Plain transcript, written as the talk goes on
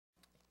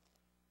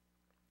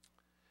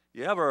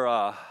You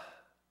ever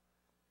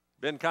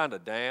been kind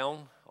of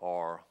down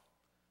or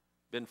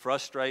been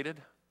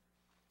frustrated?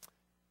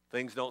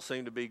 Things don't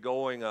seem to be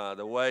going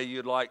the way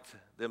you'd like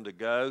them to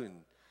go,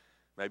 and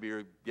maybe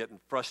you're getting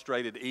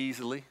frustrated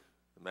easily.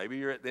 Maybe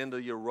you're at the end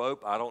of your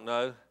rope. I don't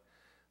know.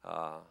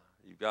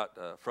 You've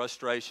got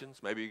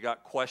frustrations. Maybe you've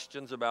got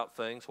questions about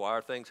things. Why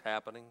are things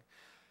happening?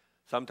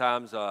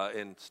 Sometimes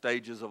in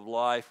stages of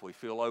life we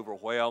feel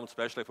overwhelmed,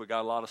 especially if we've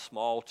got a lot of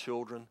small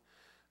children.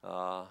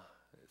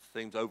 It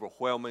seems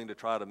overwhelming to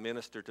try to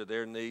minister to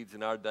their needs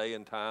in our day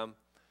and time.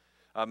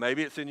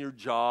 Maybe it's in your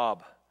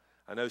job.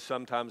 I know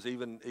sometimes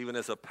even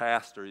as a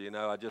pastor,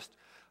 I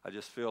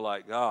just feel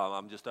like,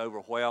 I'm just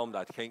overwhelmed.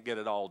 I can't get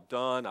it all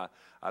done.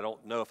 I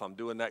don't know if I'm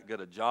doing that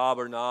good a job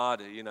or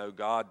not.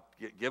 God,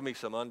 give me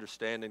some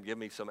understanding. Give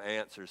me some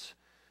answers.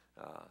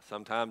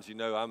 Sometimes,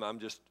 I'm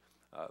just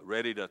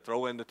ready to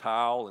throw in the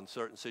towel in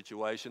certain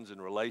situations, in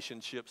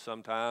relationships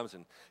sometimes,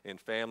 and in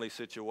family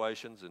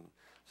situations. And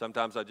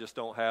sometimes I just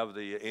don't have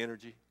the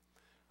energy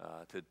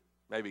to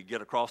maybe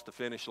get across the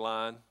finish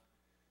line.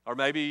 Or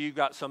maybe you've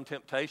got some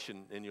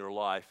temptation in your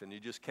life and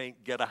you just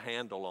can't get a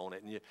handle on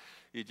it. And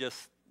you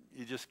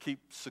just keep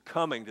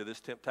succumbing to this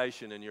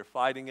temptation, and you're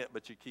fighting it,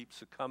 but you keep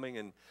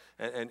succumbing,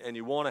 and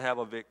you want to have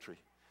a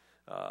victory.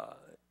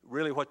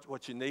 Really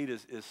what you need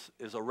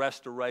is a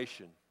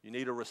restoration. You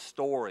need a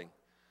restoring.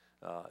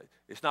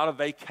 It's not a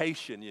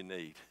vacation you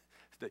need.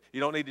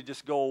 You don't need to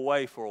just go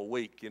away for a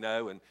week,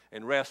 and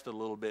rest a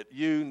little bit.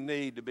 You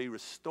need to be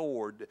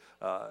restored,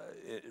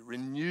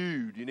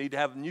 renewed. You need to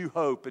have new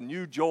hope and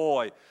new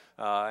joy.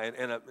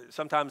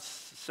 Sometimes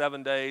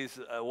 7 days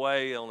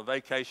away on a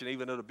vacation,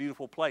 even at a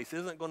beautiful place,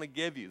 isn't going to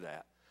give you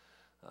that.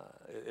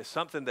 It's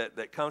something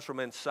that comes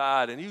from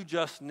inside, and you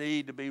just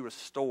need to be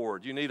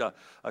restored. You need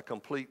a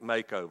complete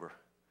makeover.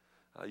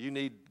 You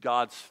need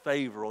God's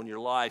favor on your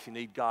life. You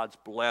need God's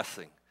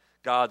blessing,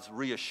 God's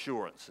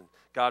reassurance, and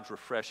God's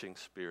refreshing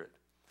spirit.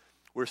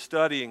 We're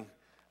studying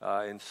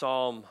in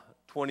Psalm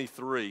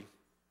 23.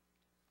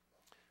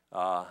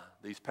 We're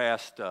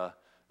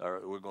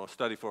going to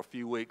study for a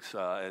few weeks.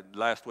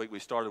 Last week we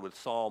started with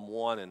Psalm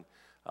 1, and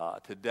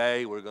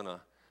today we're going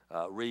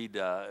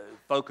to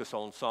focus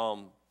on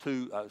Psalm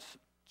 2,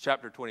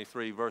 chapter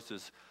 23,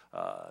 verses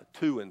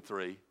 2 and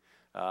 3.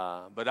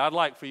 But I'd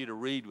like for you to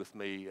read with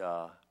me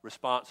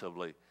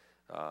responsively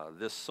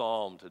this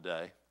psalm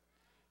today.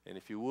 And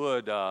if you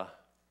would,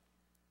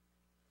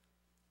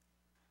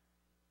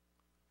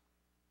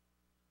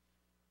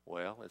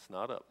 it's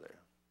not up there.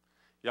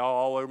 Y'all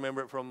all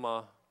remember it from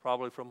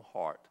probably from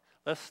heart.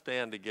 Let's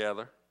stand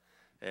together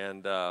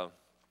and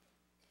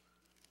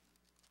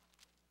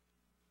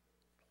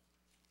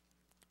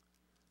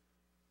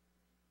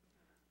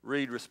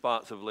read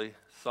responsively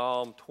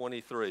Psalm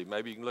 23.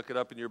 Maybe you can look it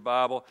up in your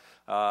Bible.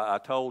 I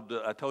told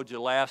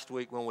you last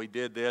week when we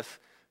did this,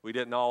 we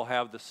didn't all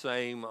have the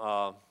same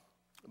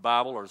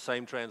Bible or the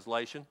same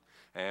translation,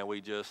 and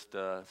we just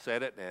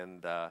said it,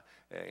 and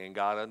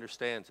God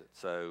understands it.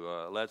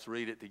 So let's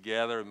read it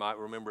together. You might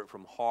remember it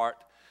from heart.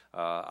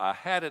 I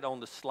had it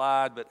on the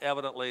slide, but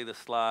evidently the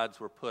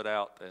slides were put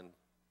out and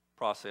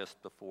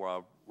processed before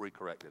I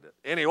recorrected it.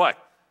 Anyway,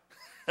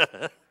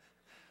 the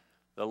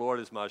Lord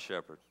is my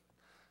shepherd.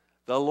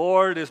 The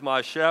Lord is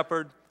my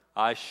shepherd,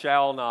 I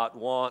shall not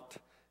want.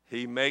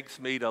 He makes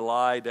me to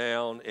lie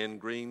down in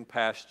green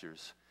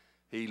pastures.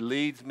 He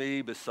leads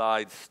me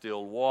beside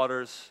still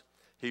waters.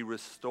 He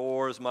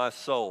restores my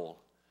soul.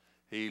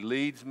 He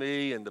leads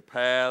me in the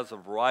paths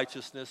of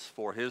righteousness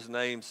for his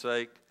name's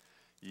sake.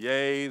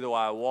 Yea, though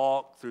I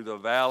walk through the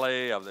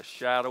valley of the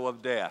shadow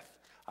of death,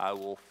 I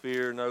will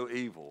fear no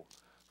evil,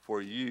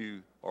 for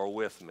you are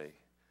with me.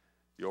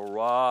 Your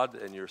rod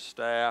and your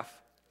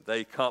staff,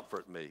 they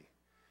comfort me.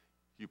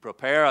 You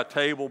prepare a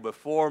table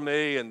before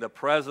me in the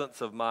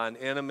presence of mine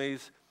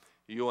enemies.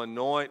 You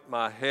anoint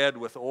my head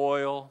with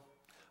oil.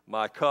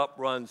 My cup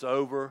runs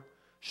over.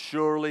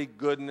 Surely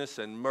goodness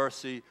and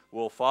mercy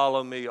will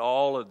follow me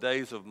all the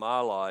days of my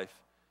life,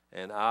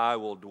 and I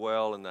will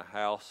dwell in the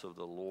house of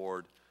the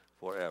Lord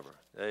forever.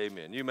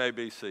 Amen. You may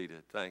be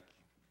seated. Thank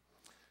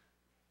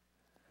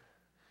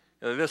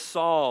you. This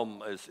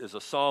psalm is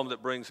a psalm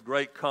that brings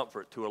great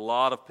comfort to a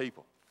lot of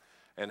people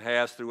and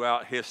has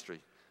throughout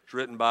history. It's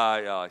written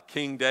by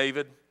King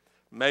David.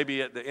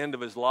 Maybe at the end of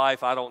his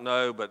life, I don't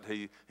know, but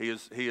he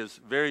is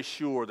very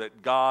sure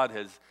that God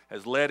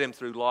has led him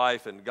through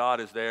life, and God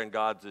is there, and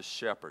God's his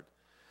shepherd.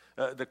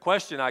 The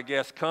question, I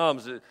guess,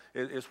 comes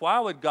is why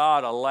would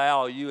God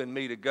allow you and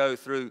me to go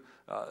through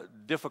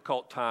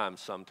difficult times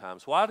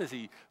sometimes? Why does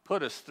he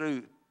put us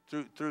through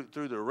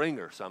the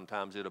ringer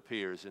sometimes, it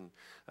appears? And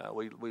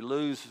we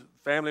lose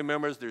family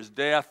members, there's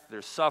death,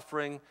 there's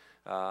suffering,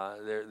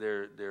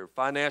 there are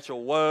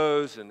financial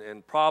woes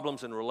and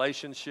problems in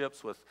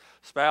relationships with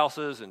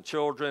spouses and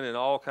children and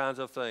all kinds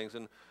of things.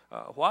 And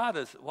why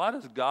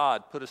does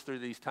God put us through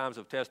these times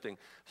of testing?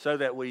 So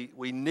that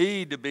we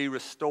need to be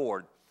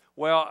restored.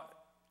 Well,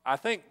 I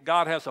think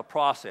God has a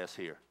process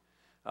here.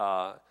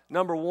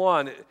 Number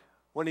one,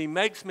 when he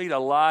makes me to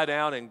lie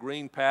down in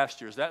green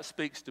pastures, that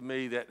speaks to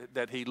me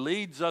that he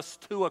leads us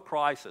to a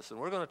crisis. And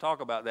we're going to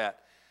talk about that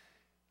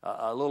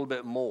a little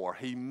bit more.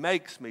 He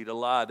makes me to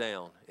lie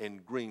down in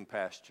green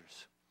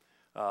pastures.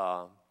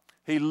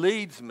 He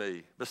leads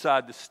me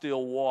beside the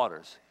still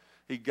waters.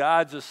 He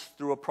guides us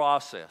through a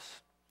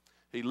process.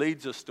 He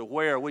leads us to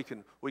where we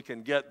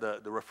can get the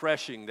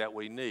refreshing that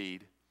we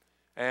need.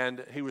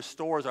 And he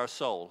restores our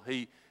soul.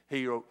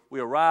 We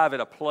arrive at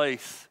a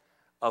place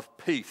of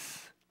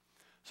peace.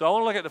 So I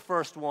want to look at the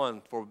first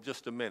one for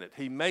just a minute.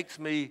 He makes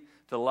me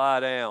to lie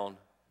down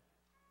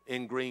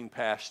in green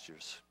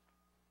pastures.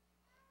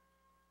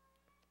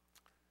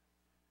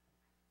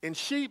 In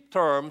sheep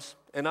terms,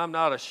 and I'm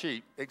not a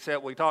sheep,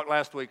 except we talked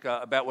last week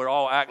about we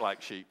all act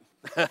like sheep.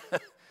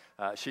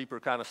 Sheep are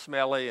kind of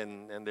smelly,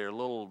 and they're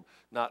little,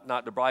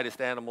 not the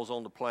brightest animals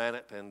on the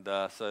planet. And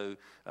so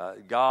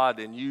God,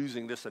 in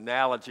using this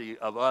analogy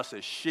of us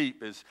as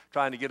sheep, is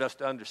trying to get us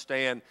to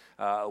understand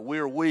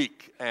we're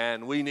weak,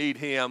 and we need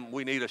Him.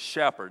 We need a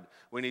shepherd.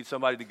 We need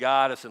somebody to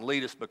guide us and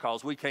lead us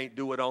because we can't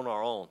do it on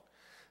our own.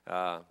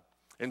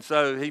 And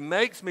so He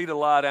makes me to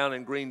lie down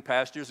in green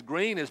pastures.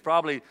 Green is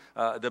probably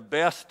the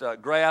best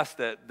grass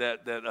that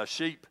a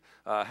sheep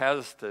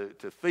has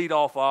to feed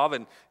off of,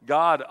 and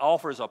God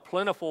offers a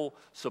plentiful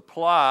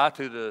supply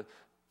to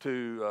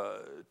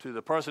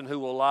the person who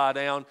will lie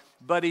down.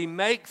 But He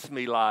makes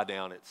me lie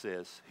down, it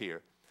says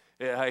here.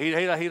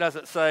 He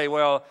doesn't say,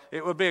 well,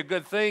 it would be a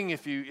good thing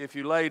if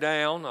you lay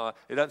down.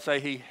 It doesn't say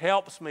He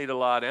helps me to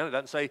lie down. It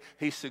doesn't say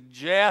He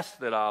suggests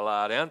that I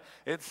lie down.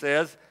 It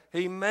says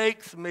He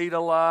makes me to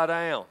lie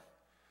down.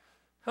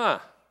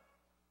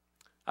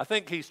 I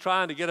think He's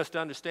trying to get us to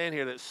understand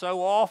here that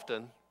so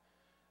often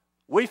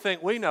we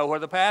think we know where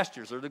the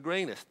pastures are the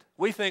greenest.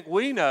 We think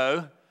we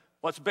know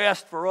what's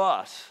best for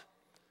us.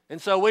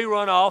 And so we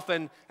run off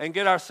and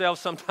get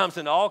ourselves sometimes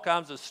in all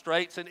kinds of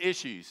straits and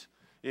issues,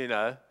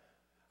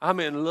 I'm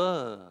in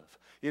love,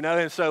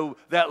 and so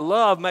that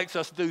love makes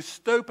us do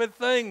stupid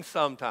things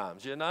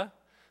sometimes,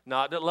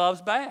 Not that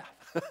love's bad,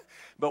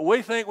 but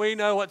we think we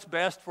know what's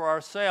best for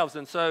ourselves.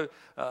 And so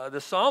the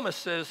psalmist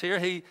says here,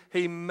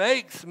 he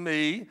makes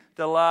me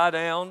to lie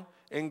down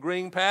in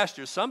green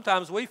pastures.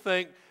 Sometimes we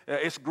think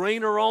it's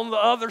greener on the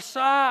other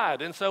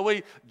side. And so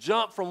we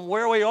jump from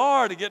where we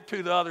are to get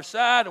to the other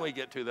side, and we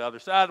get to the other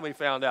side, and we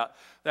found out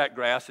that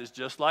grass is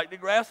just like the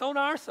grass on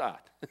our side.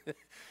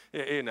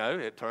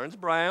 It turns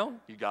brown.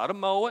 You got to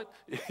mow it.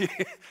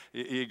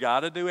 You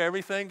got to do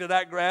everything to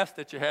that grass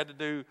that you had to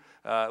do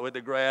with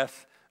the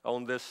grass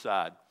on this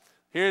side.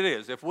 Here it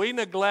is. If we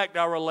neglect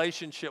our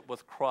relationship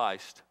with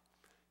Christ,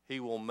 He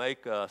will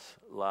make us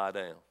lie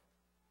down.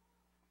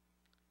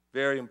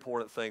 Very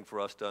important thing for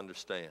us to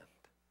understand.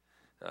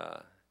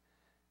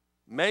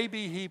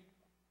 Maybe He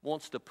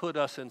wants to put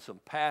us in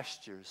some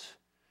pastures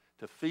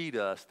to feed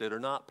us that are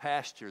not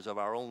pastures of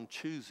our own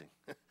choosing.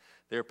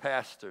 They're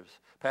pastures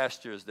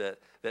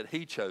that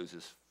He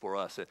chooses for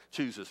us,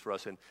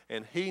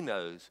 and He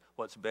knows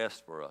what's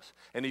best for us.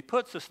 And He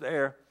puts us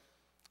there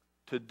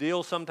to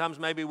deal sometimes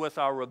maybe with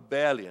our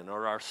rebellion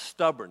or our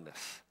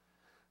stubbornness.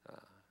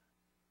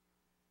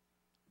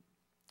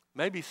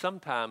 Maybe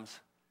sometimes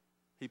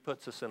He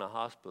puts us in a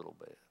hospital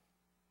bed.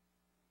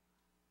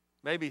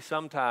 Maybe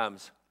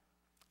sometimes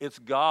it's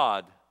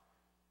God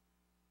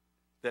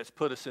that's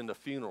put us in the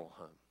funeral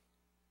home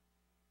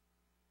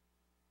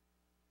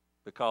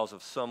because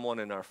of someone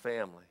in our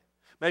family.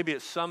 Maybe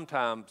it's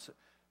sometimes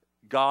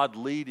God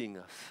leading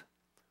us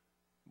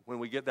when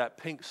we get that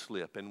pink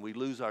slip and we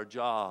lose our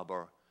job,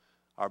 or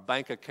our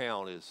bank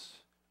account is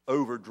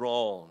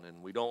overdrawn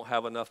and we don't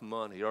have enough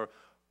money, or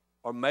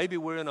maybe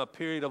we're in a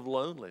period of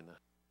loneliness.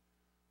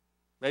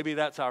 Maybe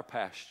that's our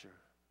pasture.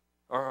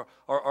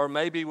 Or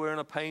maybe we're in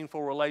a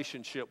painful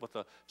relationship with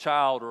a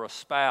child or a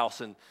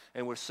spouse, and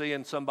we're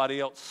seeing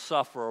somebody else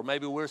suffer, or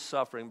maybe we're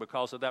suffering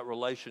because of that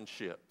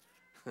relationship.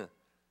 You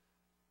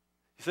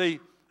see,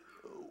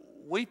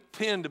 we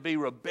tend to be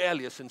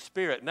rebellious in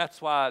spirit, and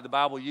that's why the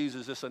Bible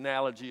uses this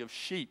analogy of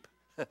sheep.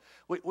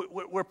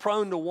 We're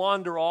prone to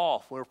wander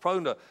off. We're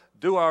prone to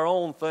do our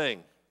own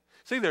thing.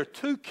 See, there are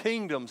two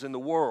kingdoms in the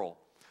world.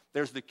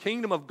 There's the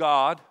kingdom of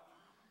God,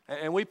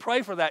 and we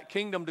pray for that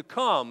kingdom to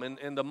come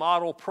in the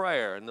model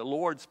prayer, in the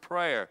Lord's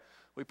Prayer.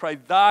 We pray,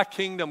 Thy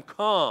kingdom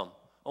come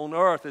on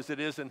earth as it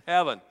is in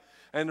heaven.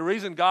 And the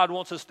reason God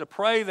wants us to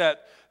pray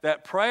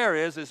that prayer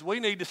is we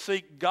need to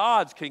seek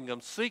God's kingdom.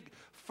 Seek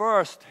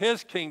first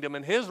His kingdom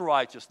and His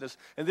righteousness,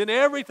 and then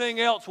everything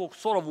else will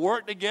sort of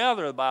work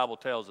together, the Bible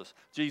tells us.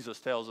 Jesus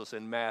tells us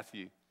in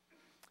Matthew.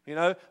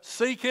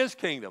 Seek His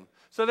kingdom.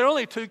 So there are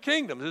only two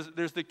kingdoms.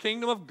 There's the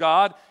kingdom of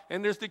God,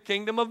 and there's the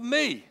kingdom of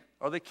me,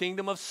 or the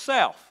kingdom of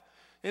self.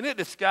 And it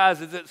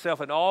disguises itself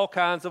in all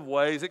kinds of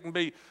ways. It can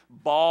be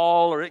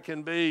ball, or it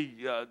can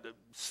be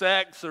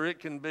sex, or it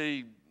can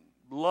be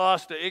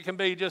lust. It can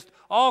be just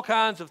all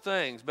kinds of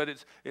things. But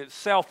it's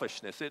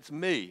selfishness. It's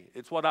me.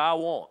 It's what I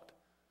want.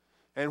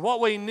 And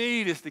what we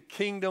need is the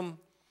kingdom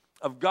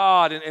of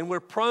God, and we're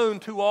prone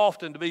too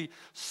often to be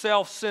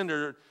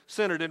self-centered,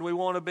 and we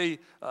want to be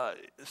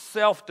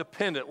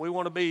self-dependent. We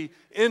want to be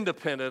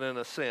independent in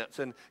a sense.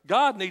 And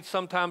God needs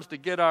sometimes to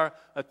get our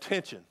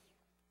attention.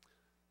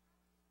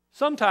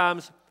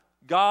 Sometimes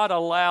God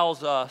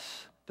allows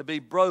us to be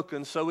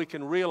broken so we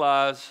can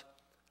realize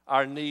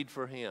our need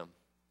for Him.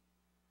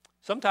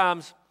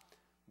 Sometimes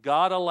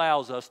God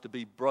allows us to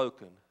be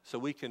broken so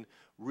we can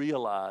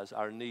realize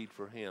our need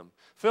for Him.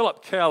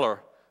 Philip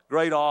Keller,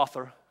 great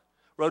author,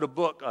 wrote a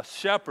book, A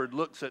Shepherd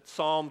Looks at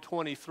Psalm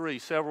 23,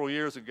 several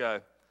years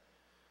ago.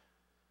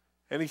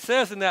 And he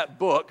says in that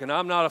book, and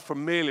I'm not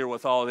familiar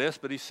with all this,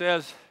 but he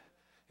says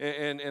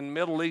in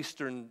Middle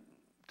Eastern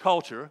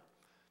culture,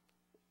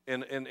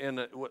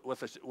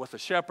 with a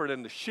shepherd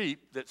and the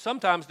sheep, that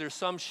sometimes there's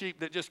some sheep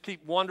that just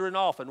keep wandering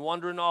off, and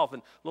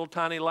little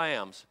tiny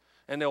lambs.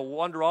 And they'll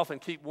wander off and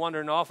keep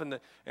wandering off.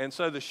 And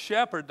so the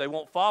shepherd, they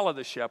won't follow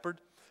the shepherd.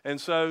 And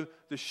so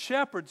the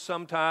shepherd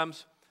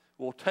sometimes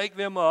will take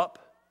them up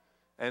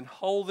and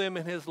hold them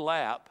in his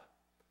lap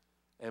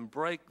and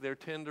break their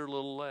tender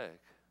little leg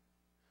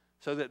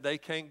so that they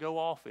can't go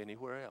off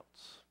anywhere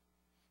else.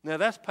 Now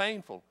that's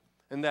painful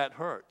and that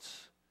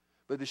hurts.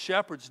 But the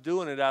shepherd's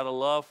doing it out of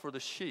love for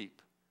the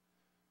sheep,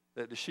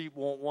 that the sheep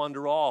won't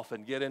wander off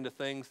and get into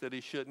things that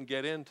he shouldn't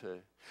get into.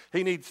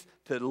 He needs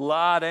to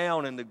lie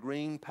down in the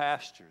green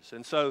pastures.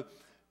 And so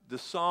the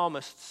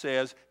psalmist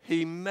says,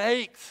 He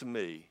makes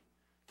me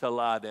to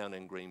lie down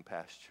in green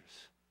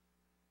pastures.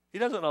 He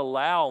doesn't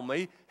allow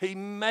me, He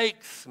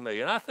makes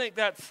me. And I think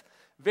that's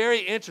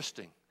very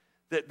interesting,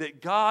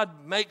 that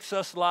God makes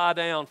us lie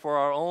down for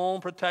our own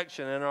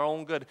protection and our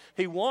own good.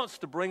 He wants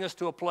to bring us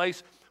to a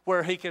place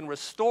where He can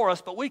restore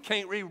us, but we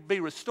can't be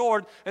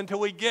restored until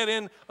we get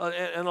in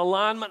an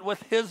alignment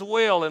with His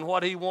will and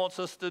what He wants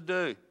us to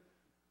do.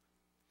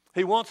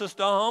 He wants us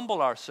to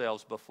humble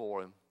ourselves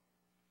before Him.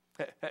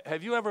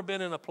 Have you ever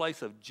been in a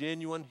place of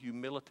genuine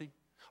humility?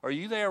 Are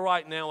you there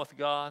right now with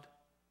God?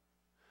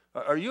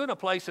 Are you in a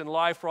place in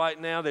life right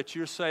now that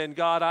you're saying,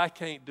 God, I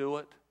can't do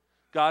it.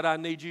 God, I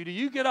need you. Do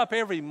you get up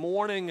every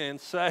morning and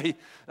say,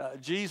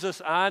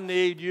 Jesus, I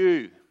need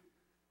you.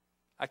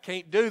 I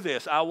can't do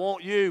this. I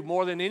want you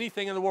more than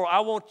anything in the world. I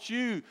want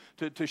you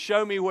to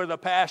show me where the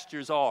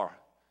pastures are.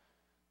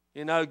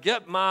 You know,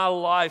 get my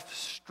life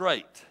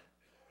straight.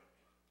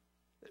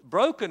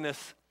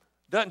 Brokenness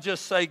doesn't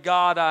just say,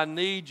 God, I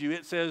need you.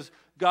 It says,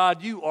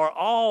 God, you are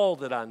all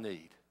that I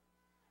need.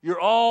 You're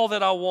all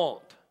that I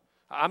want.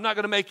 I'm not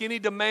going to make any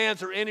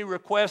demands or any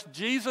requests.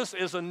 Jesus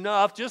is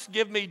enough. Just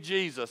give me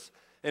Jesus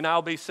and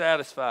I'll be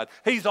satisfied.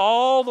 He's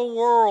all the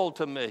world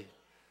to me.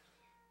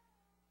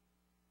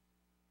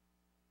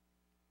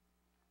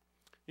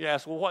 You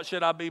ask, well, what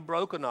should I be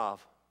broken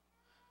of?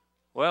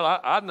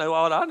 Well, I know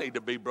what I need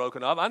to be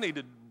broken of. I need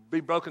to be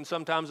broken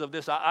sometimes of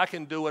this I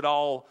can do it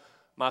all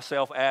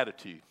myself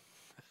attitude.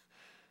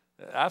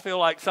 I feel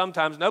like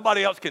sometimes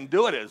nobody else can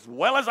do it as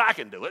well as I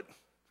can do it.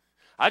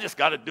 I just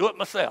got to do it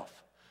myself.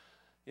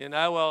 You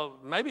know, well,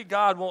 maybe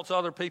God wants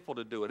other people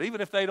to do it, even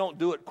if they don't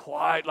do it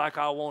quite like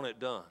I want it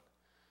done.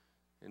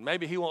 And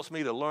maybe He wants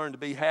me to learn to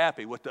be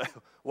happy with the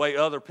way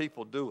other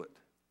people do it.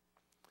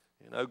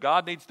 You know,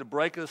 God needs to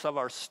break us of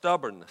our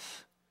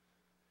stubbornness.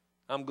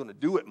 I'm going to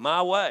do it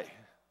my way.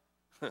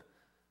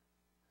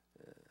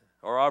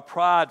 Or our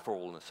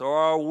pridefulness, or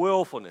our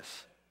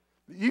willfulness.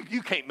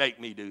 You can't make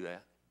me do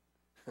that.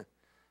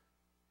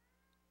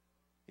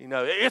 You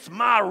know, it's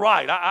my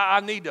right. I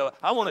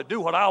want to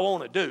do what I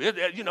want to do.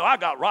 You know, I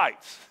got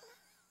rights.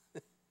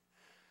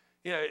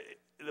 You know,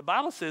 the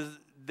Bible says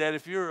that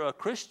if you're a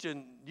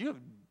Christian, you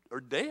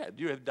are dead.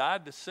 You have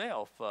died to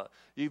self.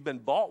 You've been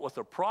bought with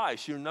a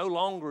price. You're no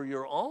longer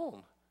your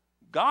own.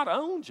 God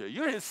owns you.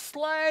 You're His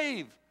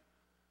slave.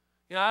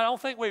 You know, I don't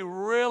think we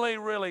really,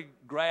 really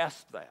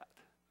grasp that.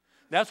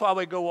 That's why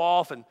we go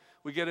off and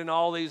we get in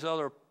all these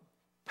other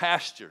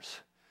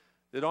pastures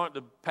that aren't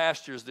the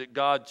pastures that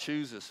God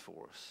chooses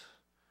for us.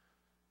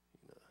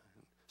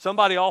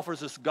 Somebody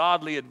offers us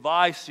godly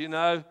advice, you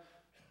know.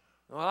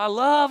 Well, I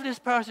love this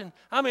person.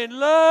 I'm in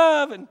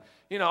love. And,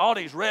 you know, all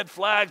these red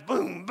flags,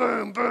 boom,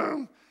 boom,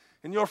 boom.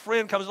 And your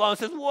friend comes along and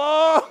says,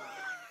 whoa.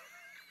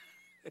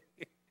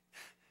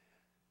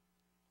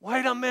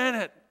 Wait a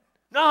minute.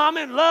 No, I'm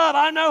in love.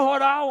 I know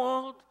what I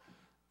want.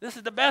 This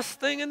is the best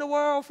thing in the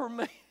world for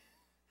me.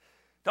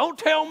 Don't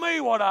tell me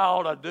what I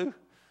ought to do.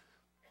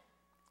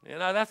 You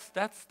know,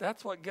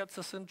 that's what gets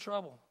us in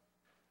trouble.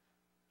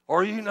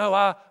 Or, you know,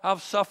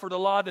 I've suffered a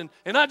lot and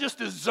I just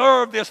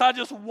deserve this. I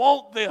just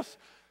want this.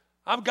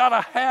 I've got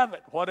to have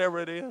it, whatever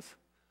it is.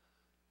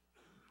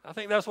 I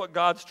think that's what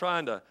God's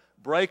trying to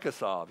break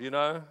us of, you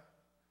know.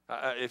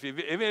 If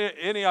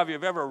any of you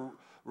have ever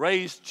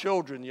raised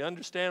children, you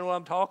understand what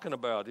I'm talking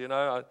about, you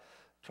know.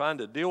 Trying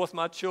to deal with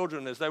my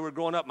children as they were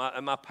growing up,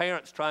 and my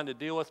parents trying to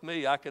deal with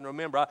me. I can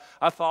remember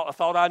I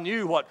thought I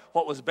knew what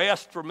was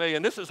best for me,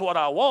 and this is what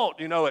I want.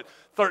 You know, at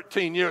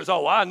 13 years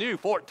old, I knew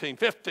 14,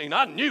 15,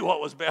 I knew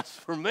what was best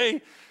for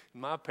me.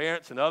 And my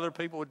parents and other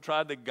people would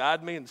try to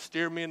guide me and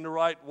steer me in the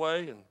right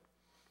way, and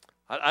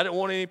I didn't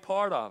want any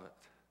part of it.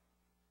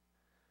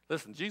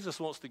 Listen, Jesus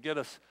wants to get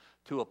us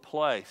to a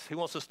place. He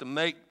wants us to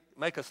make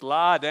us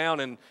lie down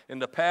in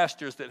the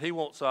pastures that he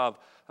wants of,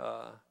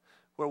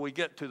 where we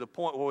get to the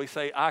point where we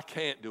say, I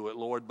can't do it,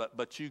 Lord,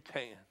 but you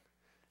can.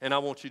 And I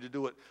want you to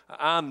do it.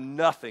 I'm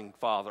nothing,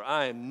 Father.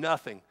 I am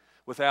nothing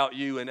without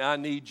you, and I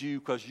need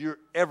you because you're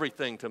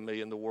everything to me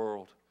in the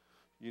world.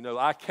 You know,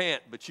 I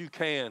can't, but you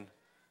can.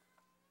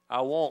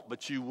 I won't,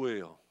 but you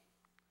will.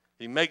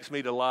 He makes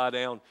me to lie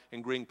down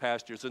in green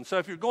pastures. And so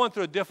if you're going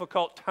through a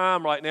difficult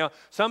time right now,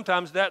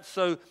 sometimes that's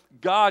so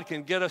God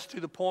can get us to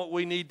the point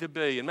we need to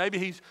be. And maybe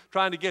he's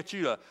trying to get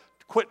you to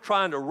quit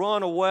trying to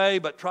run away,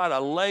 but try to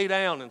lay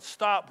down and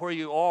stop where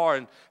you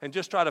are and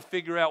just try to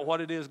figure out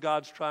what it is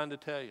God's trying to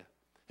tell you.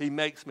 He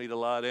makes me to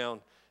lie down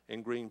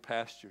in green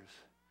pastures.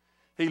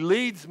 He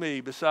leads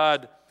me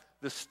beside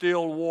the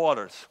still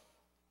waters.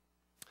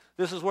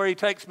 This is where he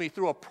takes me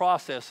through a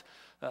process.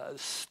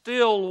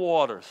 Still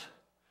waters.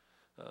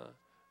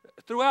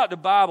 Throughout the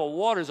Bible,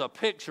 water is a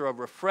picture of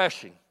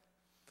refreshing,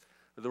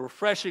 the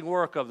refreshing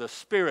work of the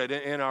Spirit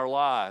in our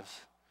lives.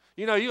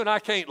 You know, you and I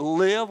can't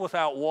live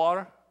without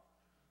water.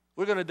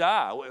 We're going to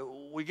die.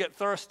 We get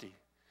thirsty.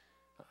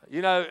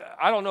 You know,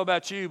 I don't know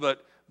about you,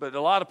 but a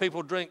lot of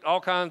people drink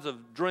all kinds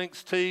of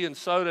drinks, tea and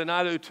soda, and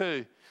I do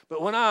too.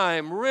 But when I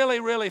am really,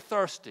 really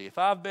thirsty, if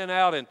I've been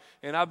out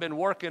and I've been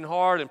working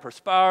hard and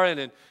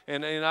perspiring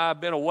and I've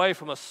been away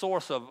from a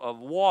source of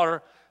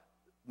water,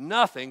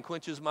 nothing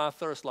quenches my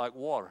thirst like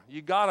water.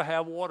 You got to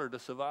have water to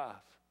survive.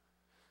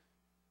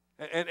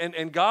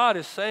 And God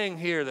is saying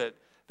here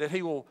that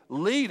he will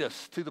lead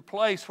us to the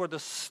place where the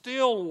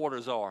still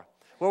waters are,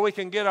 where we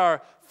can get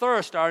our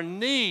thirst, our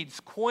needs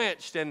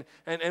quenched, and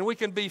we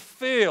can be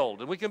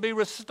filled, and we can be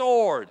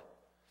restored.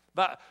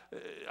 But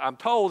I'm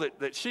told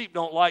that sheep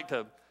don't like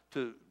to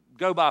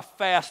go by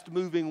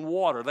fast-moving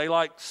water. They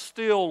like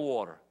still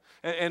water.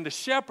 And the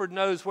shepherd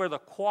knows where the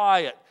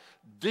quiet,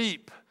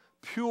 deep,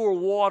 pure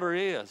water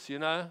is, you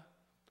know.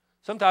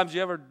 Sometimes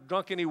you ever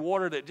drunk any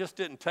water that just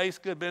didn't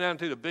taste good, been down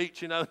to the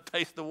beach, you know,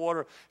 taste the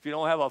water. If you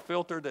don't have a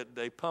filter that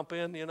they pump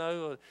in, you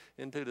know,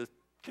 into the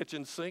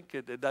kitchen sink,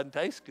 it doesn't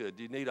taste good.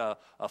 You need a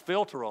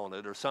filter on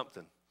it or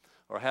something,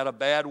 or had a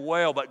bad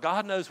well. But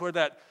God knows where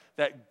that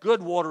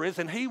good water is,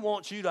 and he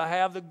wants you to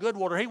have the good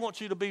water. He wants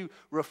you to be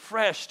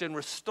refreshed and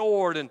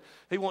restored, and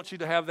he wants you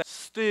to have that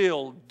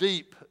still,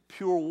 deep,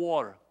 pure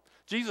water.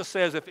 Jesus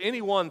says, if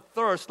anyone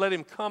thirsts, let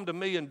him come to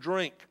me and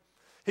drink.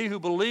 He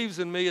who believes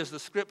in me, as the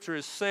scripture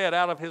has said,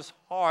 out of his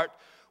heart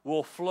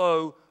will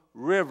flow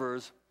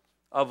rivers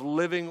of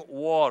living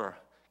water.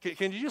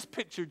 Can you just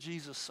picture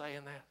Jesus saying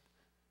that?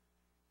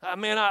 I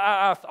mean,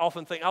 I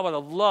often think I would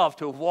have loved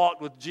to have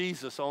walked with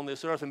Jesus on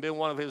this earth and been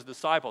one of his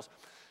disciples.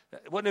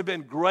 Wouldn't it have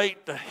been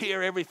great to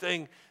hear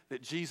everything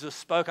that Jesus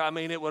spoke? I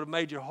mean, it would have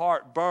made your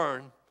heart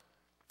burn.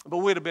 But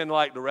we'd have been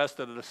like the rest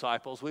of the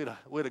disciples. We'd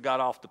have got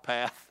off the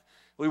path.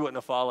 We wouldn't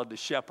have followed the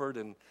shepherd.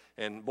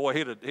 And boy,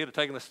 he'd have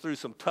taken us through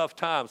some tough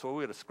times where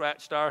we'd have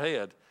scratched our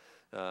head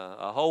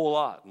a whole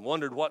lot and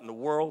wondered what in the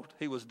world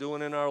he was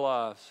doing in our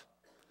lives.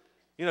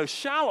 You know,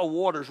 shallow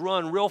waters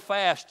run real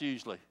fast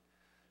usually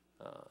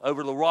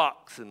over the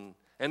rocks, and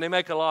they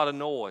make a lot of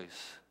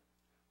noise.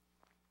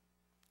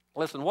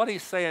 Listen, what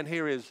he's saying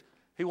here is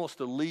he wants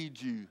to lead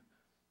you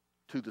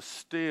to the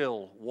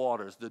still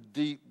waters, the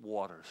deep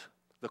waters,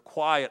 the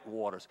quiet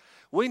waters.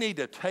 We need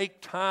to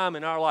take time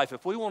in our life.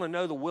 If we want to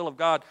know the will of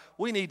God,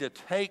 we need to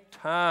take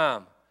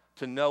time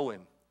to know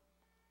him.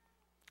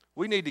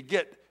 We need to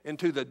get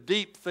into the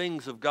deep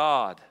things of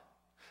God.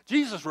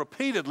 Jesus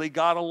repeatedly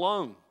got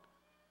alone.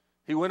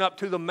 He went up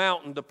to the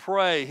mountain to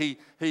pray.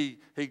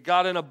 He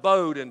got in a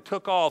boat and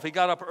took off. He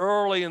got up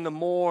early in the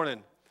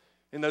morning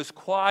in those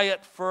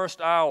quiet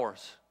first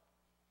hours.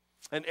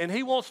 And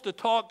he wants to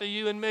talk to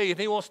you and me, and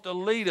he wants to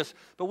lead us.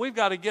 But we've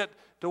got to get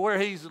to where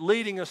he's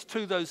leading us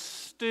to those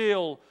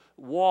still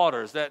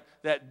waters,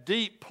 that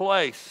deep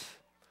place.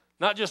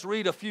 Not just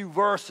read a few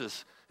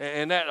verses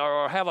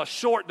or have a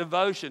short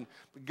devotion.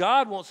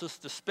 God wants us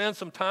to spend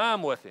some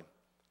time with him.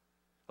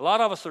 A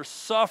lot of us are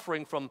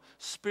suffering from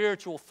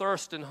spiritual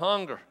thirst and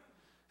hunger.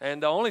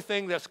 And the only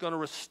thing that's going to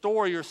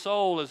restore your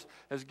soul is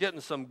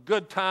getting some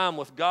good time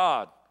with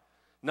God.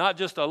 Not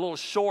just a little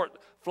short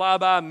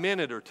fly-by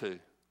minute or two.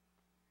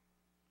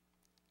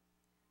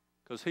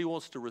 Because he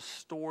wants to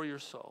restore your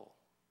soul.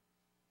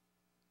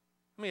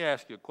 Let me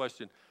ask you a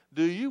question.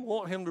 Do you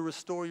want him to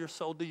restore your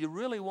soul? Do you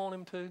really want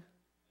him to?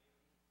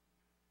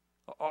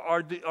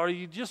 Or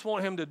you just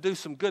want him to do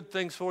some good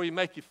things for you,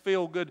 make you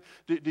feel good?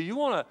 Do you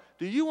want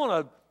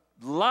to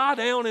lie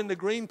down in the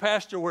green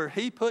pasture where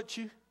he put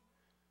you?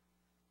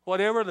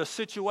 Whatever the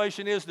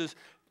situation is,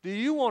 do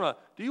you want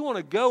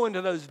to go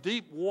into those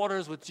deep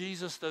waters with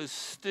Jesus, those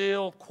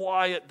still,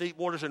 quiet, deep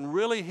waters, and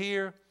really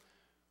hear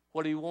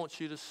what he wants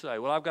you to say?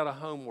 Well, I've got a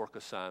homework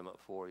assignment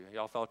for you.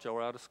 Y'all thought y'all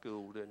were out of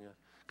school, didn't you?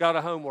 Got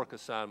a homework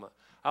assignment.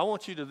 I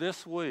want you to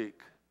this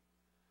week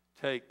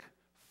take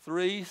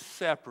 3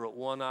 separate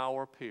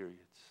 1-hour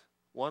periods.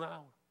 1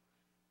 hour.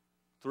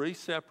 3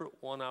 separate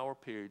 1-hour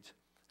periods,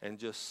 and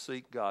just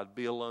seek God.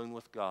 Be alone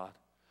with God.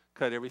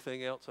 Cut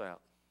everything else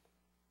out.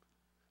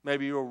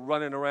 Maybe you're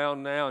running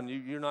around now and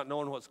you're not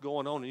knowing what's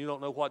going on and you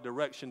don't know what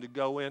direction to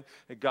go in.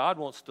 And God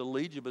wants to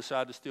lead you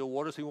beside the still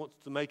waters. He wants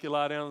to make you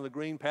lie down in the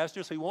green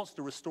pastures. He wants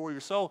to restore your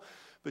soul.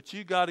 But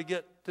you got to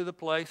get to the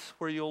place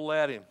where you'll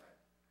let Him.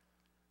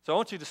 So I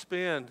want you to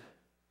spend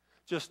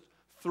just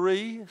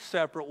 3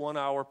 separate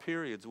 1-hour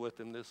periods with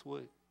Him this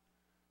week.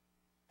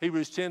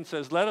 Hebrews 10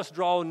 says, let us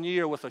draw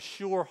near with a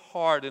sure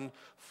heart and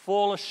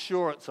full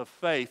assurance of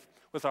faith,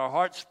 with our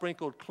hearts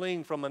sprinkled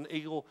clean from an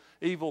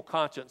evil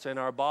conscience and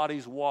our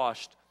bodies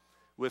washed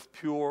with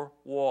pure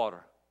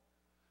water.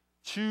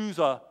 Choose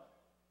a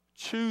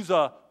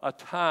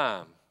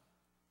time,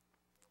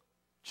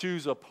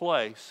 choose a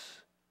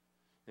place,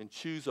 and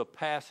choose a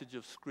passage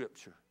of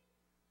Scripture.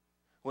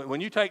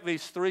 When you take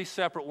these 3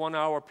 separate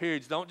 1-hour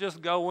periods, don't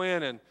just go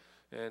in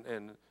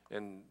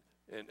and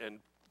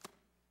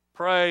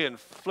pray and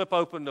flip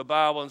open the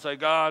Bible and say,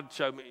 God,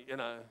 show me,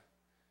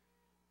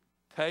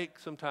 Take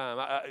some time.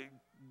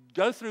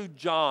 Go through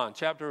John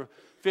chapter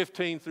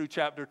 15 through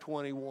chapter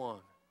 21.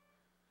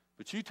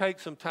 But you take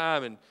some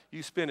time and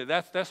you spend it.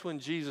 That's when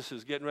Jesus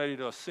is getting ready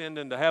to ascend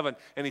into heaven,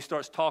 and He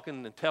starts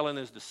talking and telling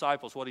His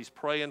disciples what He's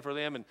praying for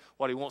them and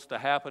what He wants to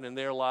happen in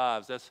their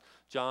lives. That's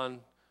John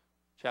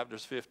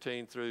chapters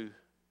 15 through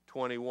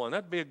 21.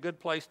 That'd be a good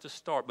place to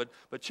start.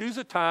 But choose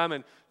a time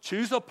and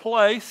choose a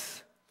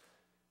place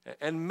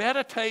and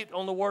meditate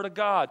on the Word of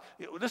God.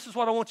 This is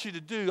what I want you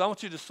to do. I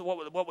want you to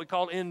what we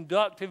call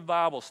inductive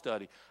Bible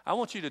study. I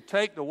want you to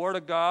take the Word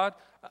of God.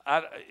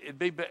 It'd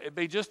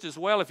be just as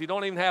well if you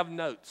don't even have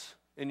notes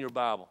in your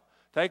Bible.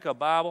 Take a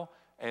Bible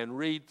and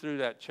read through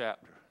that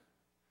chapter.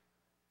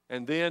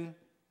 And then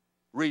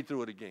read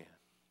through it again.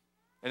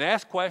 And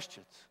ask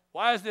questions.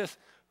 Why is this?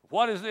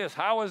 What is this?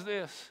 How is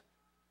this?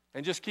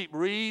 And just keep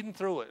reading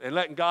through it and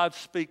letting God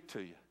speak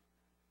to you.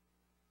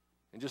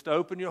 And just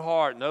open your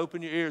heart and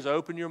open your ears,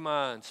 open your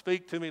mind.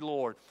 Speak to me,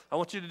 Lord. I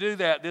want you to do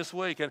that this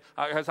week. And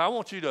I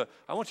want you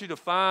to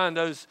find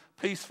those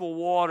peaceful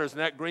waters and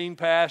that green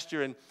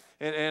pasture.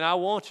 And I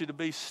want you to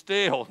be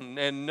still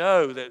and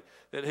know that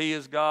He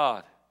is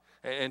God.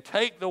 And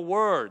take the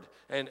Word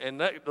and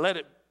let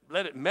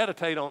it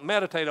meditate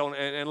on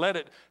and let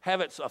it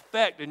have its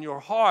effect in your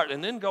heart.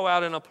 And then go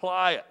out and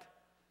apply it.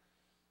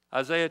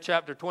 Isaiah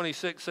chapter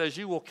 26 says,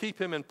 you will keep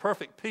him in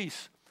perfect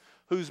peace,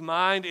 whose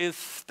mind is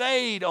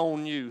stayed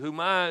on you,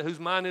 whose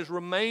mind is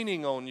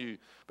remaining on you,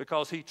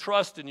 because he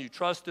trusts in you.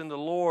 Trust in the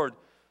Lord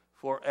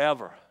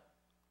forever.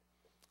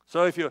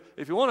 So if you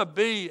want to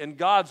be in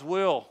God's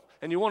will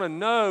and you want to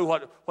know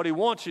what He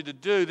wants you to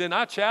do, then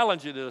I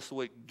challenge you this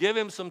week. Give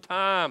Him some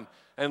time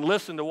and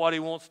listen to what He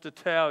wants to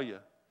tell you.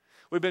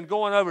 We've been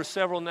going over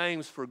several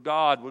names for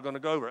God. We're going to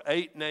go over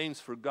 8 names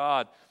for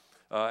God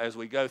as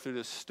we go through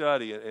this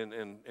study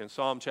in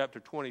Psalm chapter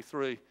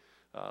 23.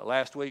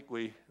 Last week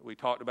we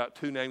talked about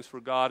 2 names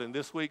for God, and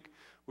this week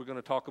we're going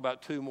to talk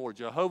about 2 more.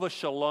 Jehovah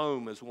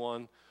Shalom is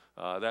one.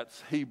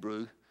 That's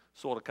Hebrew,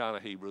 sort of kind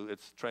of Hebrew.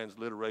 It's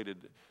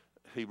transliterated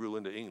Hebrew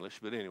into English,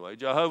 but anyway,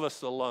 Jehovah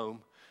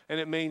Shalom, and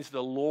it means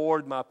the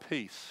Lord my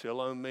peace.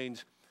 Shalom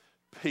means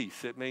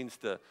peace. It means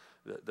the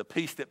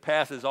peace that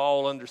passes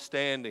all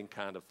understanding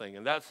kind of thing,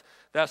 and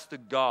that's the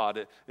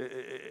God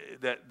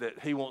that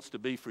He wants to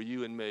be for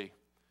you and me.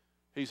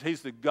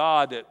 He's the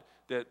God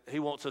that He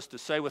wants us to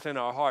say within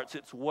our hearts,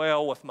 it's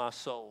well with my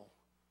soul.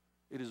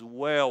 It is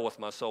well with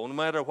my soul, no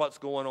matter what's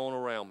going on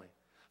around me.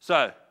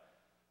 So,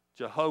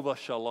 Jehovah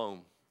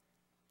Shalom.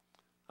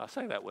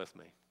 Say that with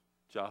me.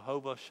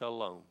 Jehovah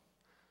Shalom.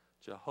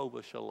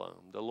 Jehovah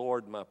Shalom. The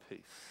Lord my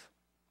peace.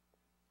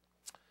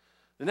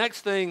 The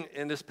next thing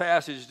in this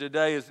passage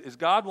today is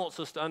God wants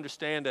us to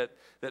understand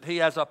that He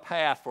has a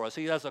path for us.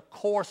 He has a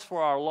course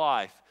for our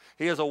life.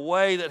 He has a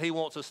way that He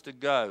wants us to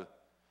go.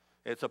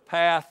 It's a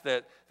path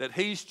that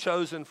He's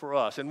chosen for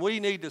us. And we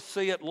need to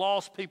see it.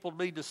 Lost people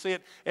need to see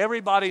it.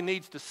 Everybody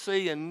needs to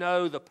see and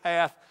know the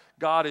path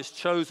God has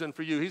chosen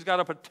for you. He's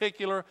got a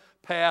particular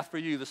path for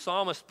you. The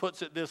psalmist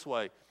puts it this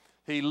way.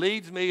 He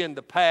leads me in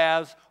the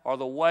paths or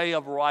the way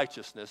of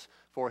righteousness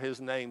for His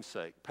name's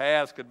sake.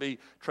 Paths could be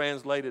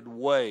translated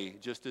way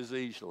just as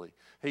easily.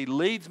 He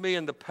leads me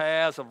in the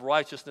paths of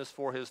righteousness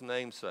for His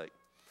name's sake.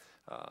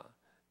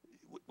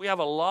 We have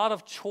a lot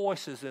of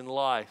choices in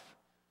life.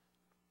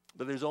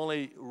 But there's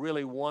only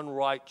really one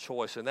right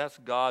choice, and that's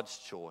God's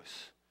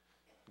choice.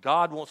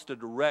 God wants to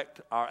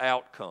direct our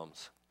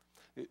outcomes.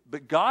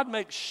 But God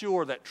makes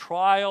sure that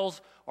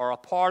trials are a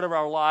part of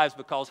our lives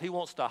because He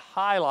wants to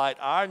highlight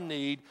our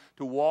need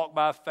to walk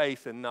by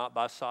faith and not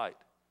by sight.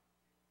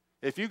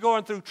 If you're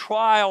going through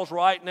trials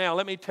right now,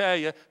 let me tell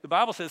you, the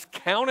Bible says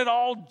count it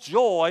all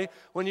joy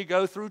when you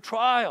go through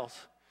trials.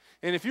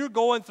 And if you're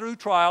going through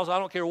trials, I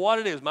don't care what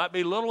it is, might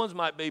be little ones,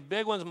 might be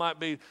big ones, might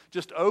be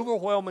just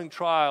overwhelming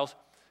trials,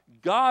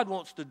 God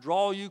wants to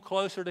draw you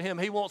closer to Him.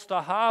 He wants to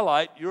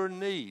highlight your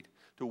need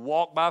to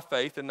walk by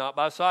faith and not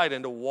by sight,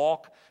 and to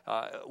walk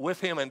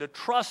with Him and to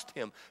trust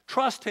Him.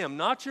 Trust Him,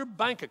 not your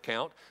bank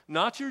account,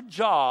 not your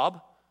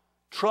job.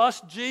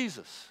 Trust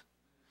Jesus.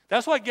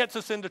 That's what gets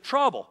us into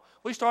trouble.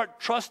 We start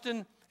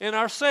trusting in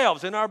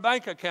ourselves, in our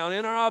bank account,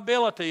 in our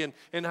ability,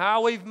 and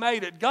how we've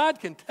made it. God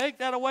can take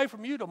that away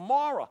from you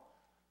tomorrow.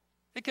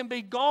 It can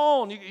be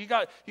gone. You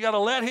got to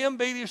let him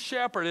be your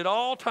shepherd at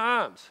all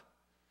times.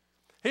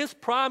 His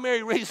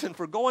primary reason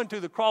for going to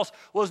the cross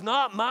was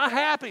not my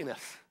happiness.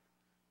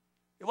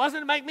 It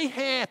wasn't to make me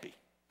happy.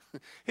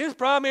 His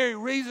primary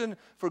reason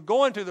for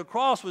going to the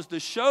cross was to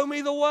show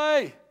me the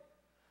way,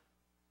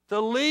 to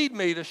lead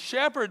me, to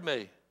shepherd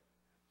me,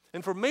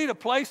 and for me to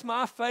place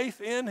my faith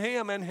in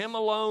him and him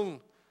alone.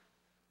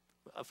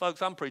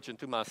 Folks, I'm preaching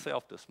to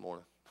myself this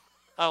morning.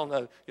 I don't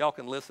know. Y'all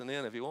can listen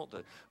in if you want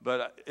to.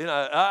 But,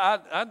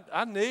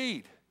 I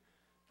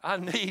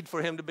need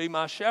for him to be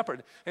my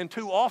shepherd. And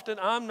too often,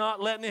 I'm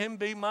not letting him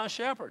be my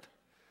shepherd.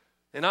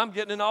 And I'm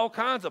getting in all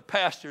kinds of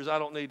pastures I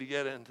don't need to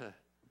get into.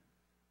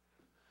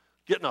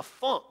 Getting a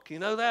funk, you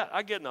know that?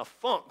 I get in a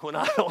funk when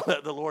I don't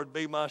let the Lord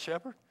be my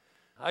shepherd.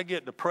 I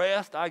get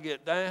depressed. I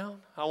get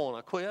down. I want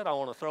to quit. I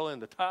want to throw in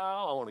the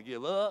towel. I want to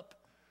give up.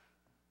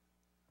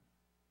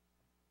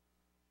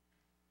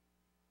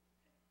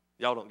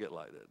 Y'all don't get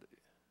like that, do you?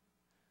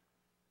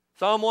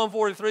 Psalm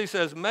 143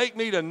 says, make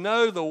me to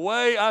know the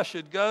way I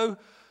should go,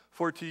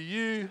 for to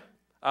you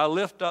I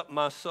lift up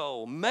my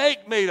soul.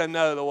 Make me to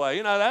know the way.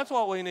 You know, that's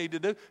what we need to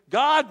do.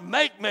 God,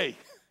 make me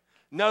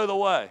know the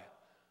way.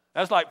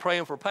 That's like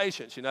praying for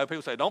patience. You know,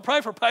 people say, don't pray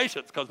for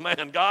patience because,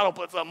 man, God will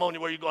put something on you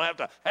where you're going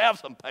to have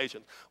some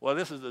patience. Well,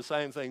 this is the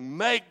same thing.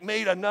 Make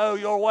me to know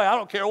your way. I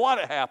don't care what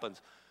it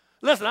happens.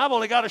 Listen, I've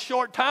only got a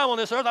short time on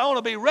this earth. I want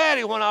to be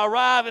ready when I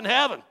arrive in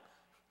heaven.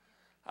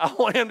 I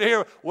want him to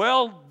hear,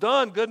 well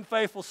done, good and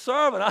faithful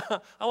servant.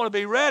 I want to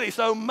be ready.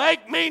 So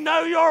make me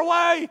know your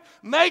way.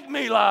 Make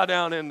me lie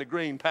down in the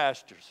green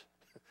pastures.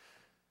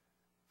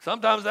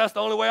 Sometimes that's the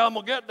only way I'm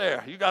going to get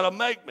there. You got to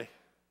make me.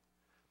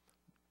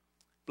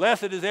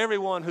 Blessed is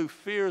everyone who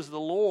fears the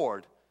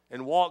Lord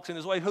and walks in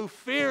his way. Who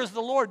fears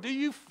the Lord? Do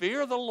you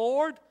fear the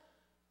Lord?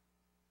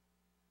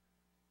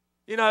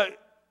 You know,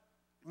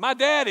 my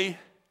daddy,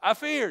 I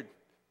feared.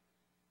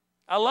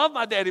 I love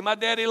my daddy. My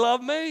daddy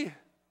loved me.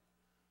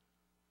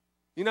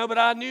 You know, but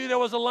I knew there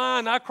was a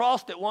line. I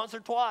crossed it once or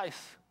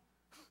twice.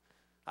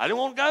 I didn't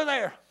want to go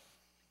there.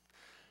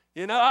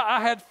 You know,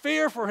 I had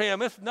fear for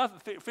him.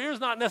 Fear is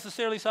not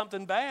necessarily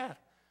something bad.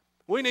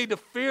 We need to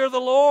fear the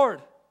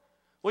Lord.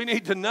 We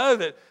need to know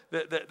that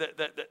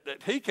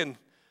he can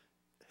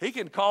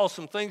cause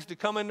some things to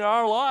come into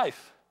our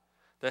life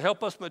to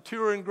help us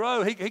mature and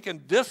grow. He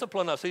can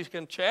discipline us. He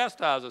can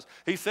chastise us.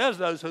 He says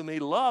those whom he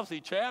loves, he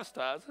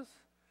chastises.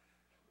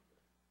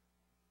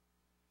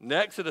 In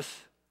Exodus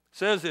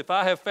says, if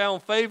I have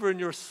found favor in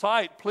your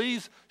sight,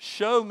 please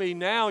show me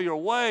now your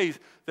ways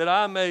that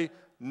I may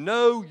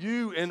know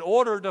you in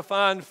order to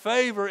find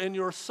favor in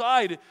your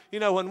sight. You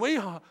know, when we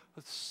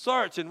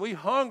search and we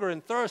hunger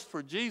and thirst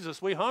for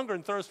Jesus, we hunger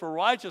and thirst for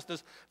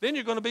righteousness, then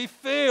you're going to be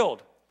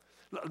filled.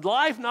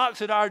 Life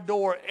knocks at our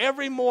door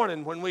every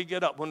morning when we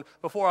get up,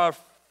 before our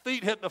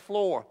feet hit the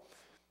floor.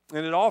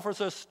 And it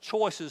offers us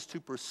choices to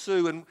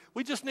pursue. And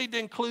we just need to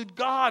include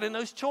God in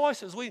those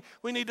choices. We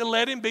need to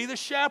let him be the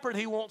shepherd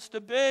he wants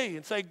to be.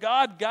 And say,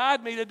 God,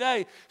 guide me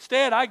today.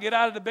 Instead, I get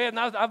out of the bed and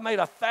I've made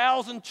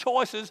 1,000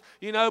 choices,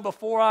 you know,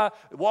 before I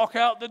walk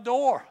out the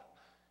door.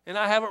 And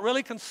I haven't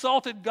really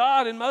consulted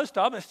God in most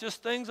of them. It's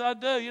just things I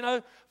do. You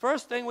know,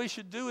 first thing we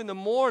should do in the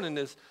morning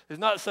is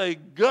not say,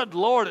 good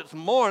Lord, it's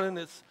morning.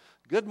 It's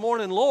good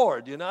morning,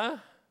 Lord, you know.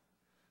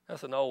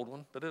 That's an old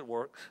one, but it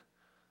works.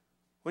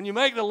 When you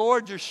make the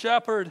Lord your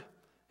shepherd,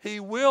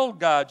 he will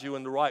guide you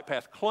in the right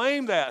path.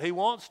 Claim that. He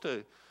wants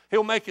to.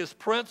 He'll make his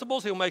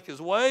principles, he'll make his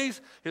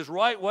ways, his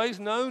right ways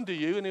known to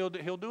you, and he'll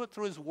do it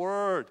through his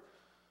word.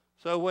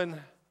 So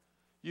when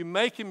you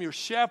make him your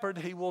shepherd,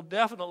 he will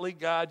definitely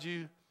guide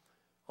you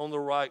on the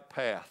right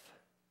path.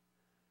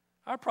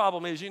 Our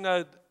problem is, you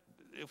know,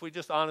 if we're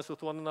just honest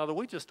with one another,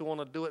 we just don't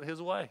want to do it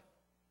his way.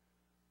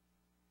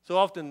 So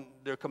often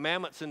there are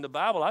commandments in the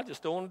Bible I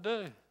just don't want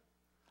to do.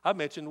 I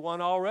mentioned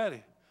one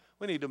already.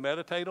 We need to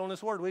meditate on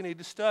his word. We need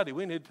to study.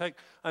 We need to take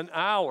an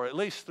hour at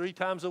least 3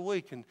 times a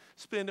week and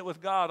spend it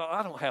with God.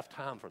 I don't have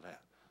time for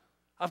that.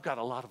 I've got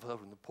a lot of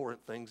other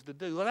important things to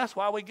do. Well, that's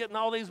why we get in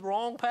all these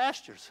wrong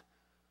pastures.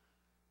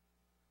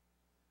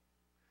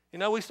 You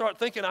know, we start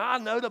thinking, I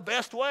know the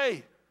best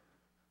way.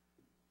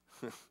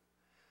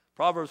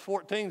 Proverbs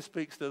 14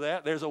 speaks to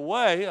that. There's a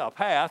way, a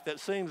path that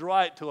seems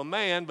right to a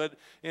man, but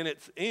in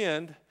its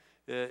end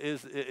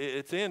is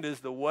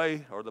the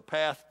way or the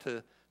path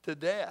to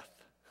death.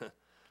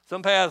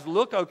 Some paths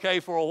look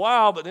okay for a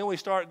while, but then we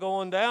start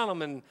going down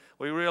them and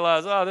we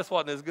realize, oh, this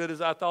wasn't as good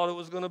as I thought it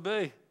was going to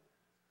be.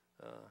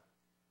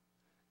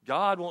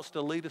 God wants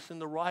to lead us in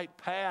the right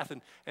path.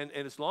 And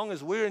as long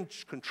as we're in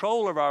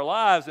control of our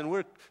lives and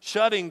we're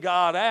shutting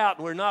God out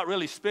and we're not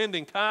really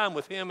spending time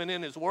with him and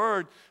in his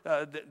word,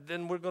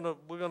 then we're going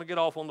to get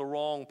off on the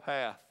wrong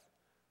path.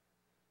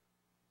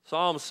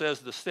 Psalm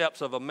says the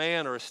steps of a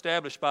man are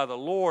established by the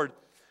Lord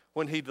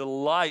when he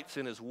delights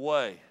in his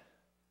way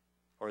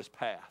or his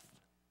path.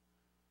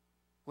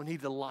 When he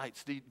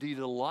delights. Do you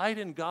delight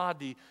in God?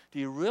 Do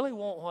you really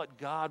want what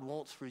God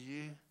wants for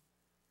you?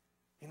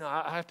 You know,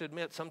 I have to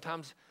admit,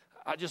 sometimes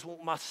I just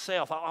want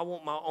myself. I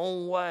want my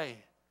own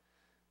way.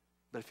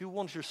 But if you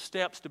want your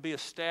steps to be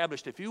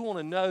established, if you want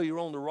to know you're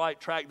on the right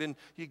track, then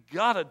you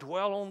got to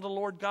dwell on the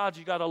Lord God.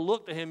 You got to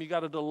look to Him. You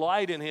got to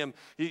delight in Him.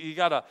 You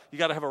got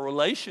to have a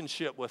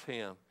relationship with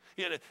Him.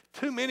 You know,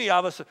 too many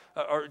of us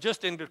are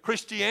just into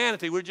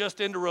Christianity. We're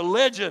just into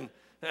religion.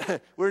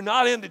 We're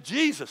not into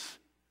Jesus.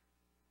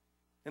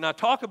 And I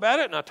talk about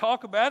it, and I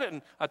talk about it,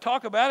 and I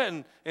talk about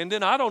it, and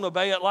then I don't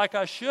obey it like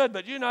I should.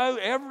 But, you know,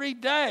 every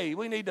day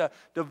we need to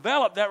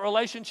develop that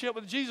relationship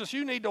with Jesus.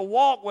 You need to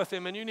walk with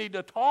Him, and you need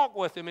to talk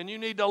with Him, and you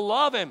need to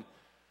love Him.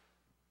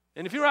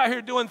 And if you're out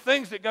here doing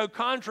things that go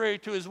contrary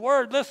to His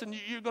Word, listen,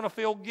 you're going to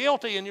feel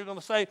guilty, and you're going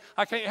to say,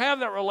 I can't have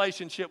that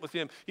relationship with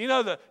Him. You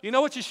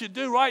know what you should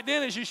do right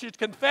then is you should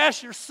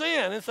confess your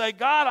sin and say,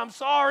 God, I'm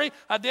sorry,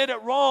 I did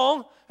it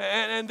wrong,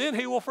 and then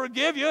He will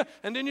forgive you,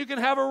 and then you can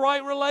have a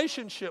right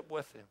relationship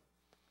with Him.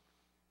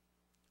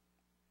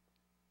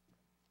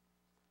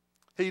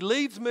 He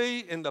leads me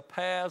in the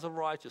paths of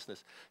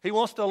righteousness. He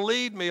wants to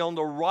lead me on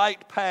the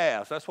right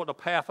path. That's what the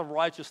path of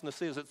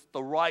righteousness is. It's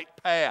the right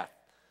path.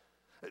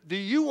 Do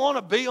you want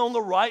to be on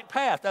the right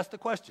path? That's the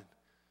question.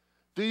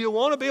 Do you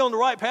want to be on the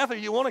right path, or do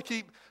you want to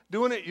keep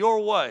doing it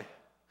your way?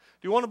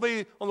 Do you want to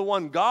be on the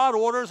one God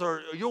orders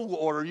or you'll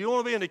order? You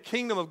want to be in the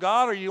kingdom of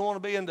God, or you want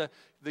to be in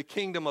the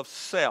kingdom of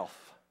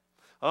self?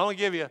 I want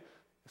to give you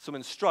some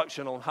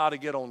instruction on how to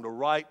get on the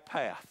right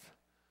path.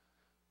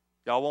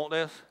 Y'all want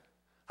this?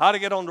 How to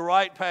get on the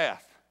right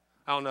path.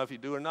 I don't know if you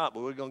do or not,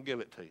 but we're going to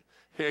give it to you.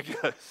 Here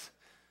it goes.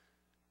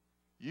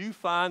 You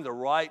find the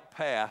right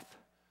path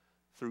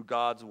through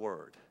God's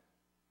Word.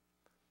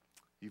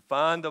 You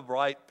find the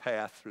right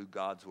path through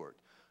God's Word.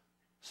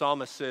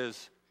 Psalmist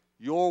says,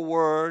 your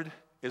Word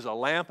is a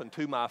lamp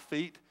unto my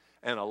feet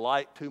and a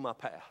light to my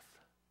path.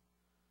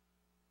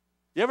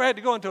 You ever had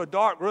to go into a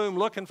dark room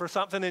looking for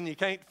something and you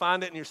can't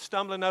find it, and you're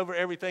stumbling over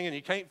everything and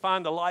you can't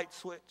find the light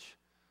switch?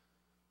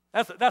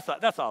 That's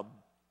a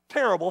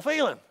terrible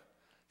feeling.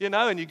 You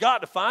know, and you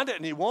got to find it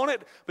and you want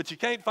it, but you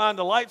can't find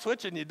the light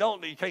switch and you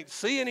can't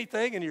see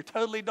anything and you're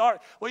totally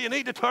dark. Well, you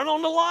need to turn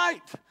on the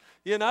light,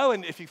 you know,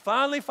 and if you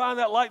finally find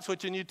that light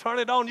switch and you turn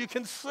it on, you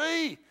can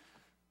see,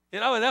 you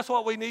know, and that's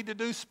what we need to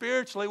do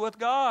spiritually with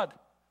God.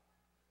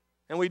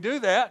 And we do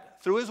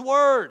that through His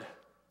Word.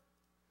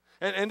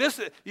 And this,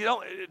 you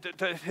don't,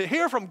 to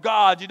hear from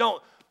God, you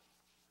don't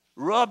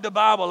rub the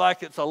Bible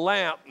like it's a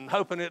lamp and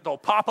hoping it'll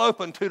pop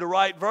open to the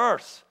right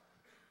verse.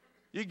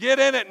 You get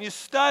in it and you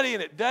study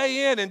in it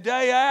day in and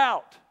day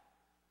out.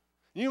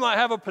 You might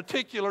have a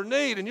particular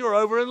need and you're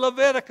over in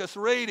Leviticus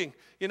reading.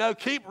 You know,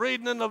 keep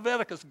reading in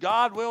Leviticus.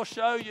 God will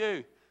show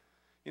you.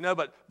 You know,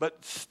 but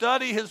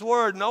study His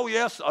Word. And, oh,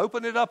 yes,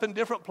 open it up in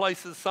different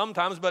places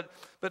sometimes, but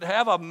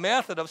have a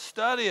method of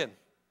studying.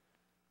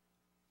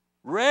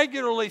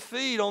 Regularly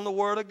feed on the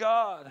Word of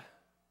God.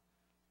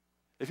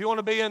 If you want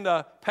to be in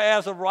the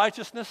paths of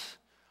righteousness,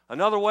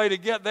 another way to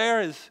get there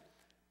is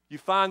you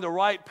find the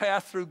right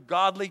path through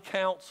godly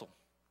counsel.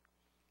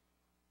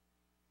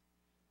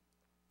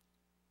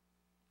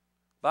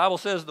 The Bible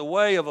says the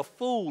way of a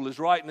fool is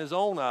right in his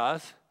own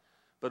eyes,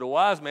 but a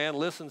wise man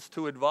listens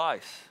to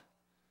advice.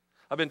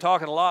 I've been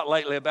talking a lot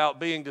lately about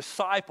being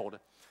discipled,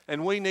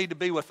 and we need to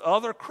be with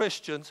other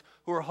Christians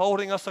who are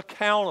holding us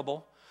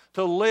accountable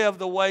to live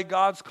the way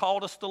God's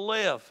called us to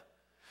live.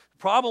 The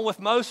problem with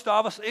most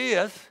of us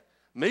is,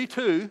 me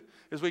too,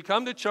 is we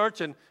come to church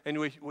and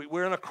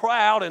we're in a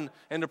crowd and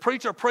the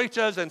preacher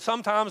preaches, and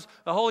sometimes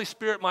the Holy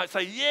Spirit might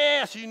say,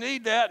 yes, you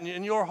need that. And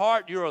in your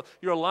heart, you're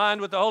aligned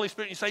with the Holy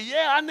Spirit. You say,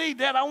 yeah, I need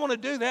that. I want to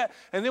do that.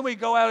 And then we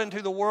go out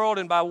into the world,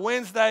 and by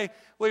Wednesday,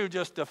 we were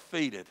just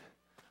defeated.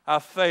 I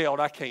failed.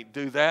 I can't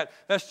do that.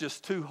 That's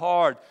just too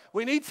hard.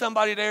 We need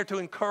somebody there to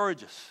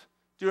encourage us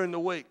during the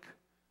week.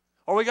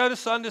 Or we go to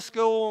Sunday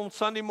school on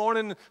Sunday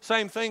morning,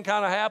 same thing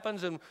kind of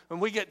happens, and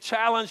we get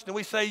challenged and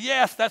we say,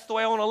 yes, that's the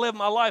way I want to live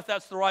my life,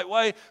 that's the right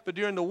way. But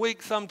during the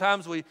week,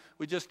 sometimes we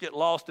just get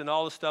lost in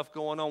all the stuff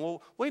going on.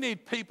 Well, we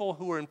need people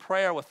who are in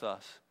prayer with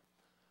us,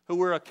 who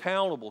we're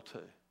accountable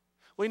to.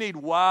 We need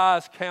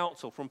wise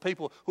counsel from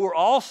people who are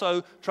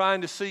also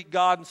trying to seek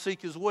God and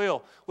seek His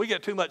will. We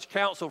get too much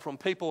counsel from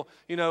people,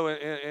 you know,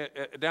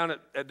 down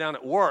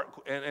at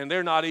work, and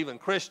they're not even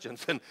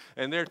Christians,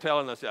 and they're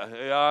telling us,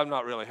 yeah, I'm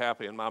not really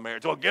happy in my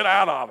marriage. Well, get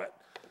out of it.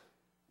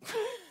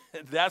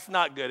 That's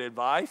not good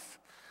advice.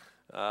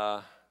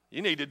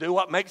 You need to do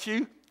what makes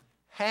you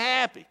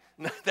happy.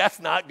 That's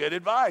not good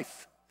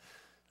advice.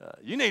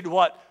 You need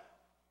to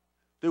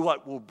do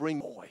what will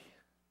bring joy.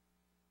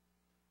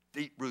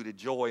 Deep-rooted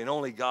joy, and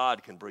only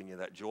God can bring you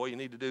that joy. You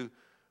need to do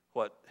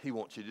what He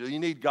wants you to do. You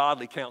need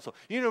godly counsel.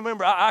 You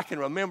remember, I can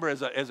remember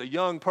as a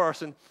young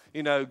person,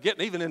 you know,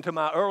 getting even into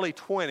my early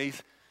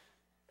 20s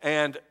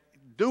and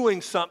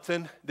doing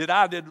something that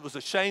I did was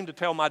ashamed to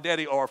tell my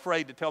daddy or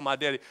afraid to tell my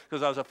daddy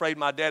because I was afraid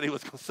my daddy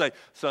was going to say,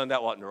 son,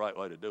 that wasn't the right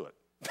way to do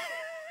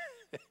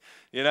it.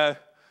 You know,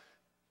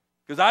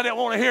 because I didn't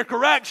want to hear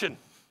correction.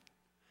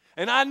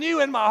 And I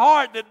knew in my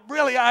heart that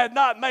really I had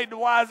not made the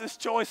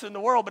wisest choice in the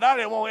world, but I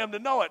didn't want him to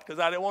know it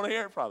because I didn't want to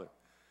hear it from him.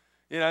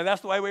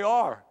 That's the way we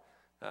are.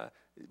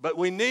 But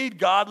we need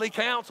godly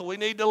counsel. We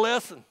need to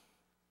listen.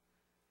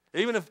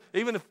 Even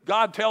if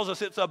God tells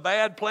us it's a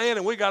bad plan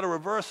and we got to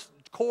reverse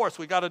course,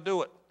 we got to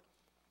do it.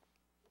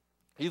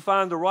 You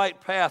find the right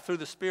path through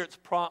the Spirit's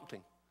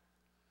prompting.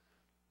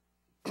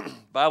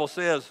 Bible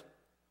says,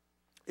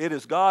 it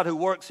is God who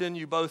works in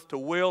you both to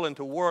will and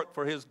to work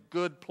for his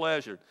good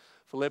pleasure.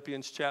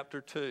 Philippians chapter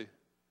 2.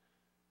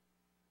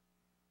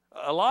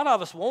 A lot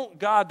of us want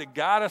God to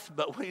guide us,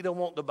 but we don't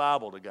want the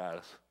Bible to guide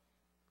us.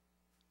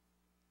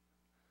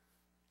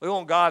 We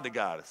want God to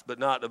guide us, but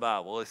not the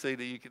Bible. You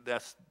see,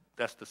 that's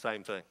the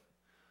same thing.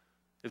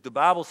 If the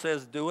Bible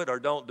says do it or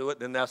don't do it,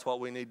 then that's what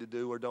we need to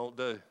do or don't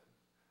do.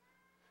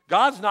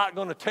 God's not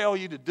going to tell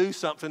you to do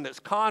something that's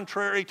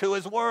contrary to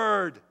his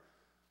word.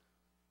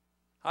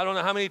 I don't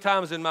know how many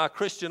times in my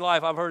Christian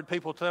life I've heard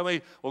people tell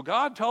me, well,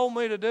 God told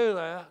me to do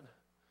that.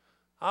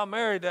 I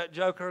married that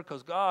joker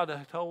because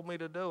God told me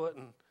to do it.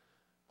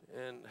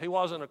 And he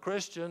wasn't a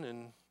Christian,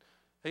 and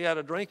he had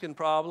a drinking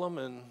problem,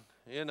 and,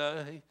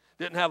 he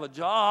didn't have a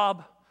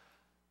job.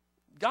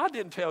 God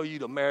didn't tell you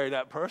to marry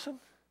that person,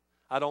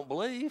 I don't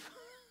believe.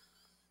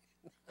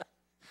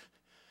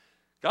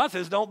 God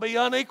says don't be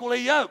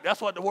unequally yoked.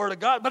 That's what the Word of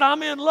God, but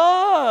I'm in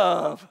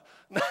love.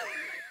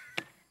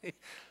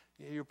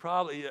 You're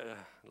probably,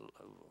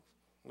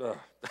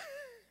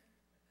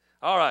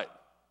 all right.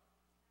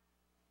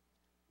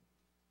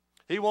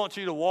 He wants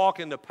you to walk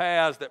in the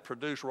paths that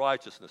produce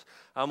righteousness.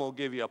 I'm going to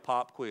give you a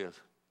pop quiz.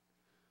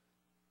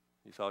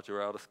 You thought you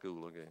were out of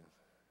school again.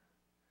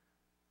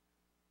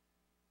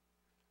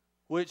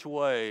 Which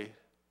way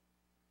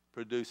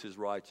produces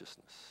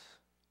righteousness?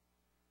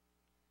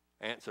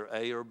 Answer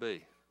A or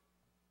B.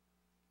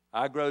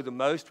 I grow the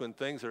most when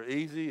things are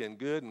easy and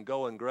good and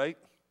going great,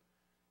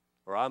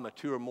 or I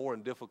mature more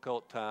in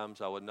difficult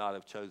times I would not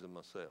have chosen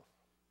myself.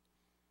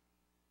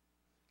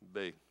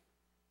 B.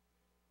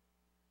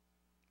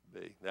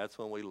 B. That's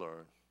when we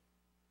learn.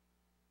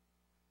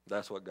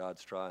 That's what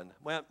God's trying.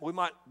 Well, we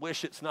might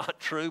wish it's not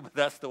true, but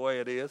that's the way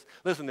it is.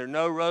 Listen, there are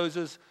no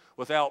roses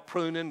without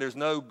pruning. There's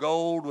no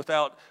gold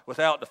without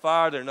the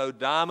fire. There are no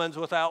diamonds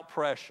without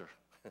pressure.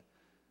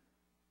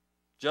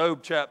 Job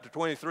chapter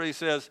 23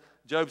 says,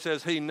 Job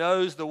says, he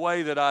knows the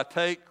way that I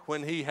take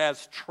when he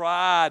has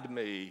tried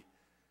me,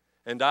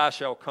 and I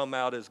shall come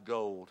out as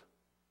gold.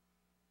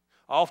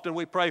 Often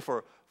we pray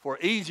for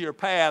easier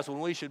paths when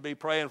we should be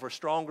praying for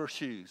stronger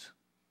shoes.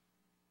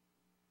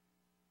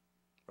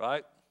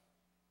 Right?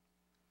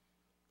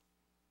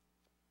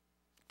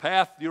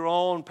 Path you're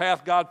on,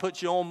 path God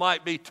puts you on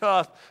might be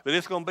tough, but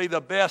it's going to be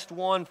the best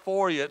one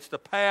for you. It's the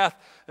path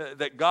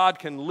that God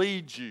can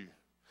lead you.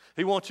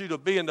 He wants you to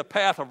be in the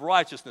path of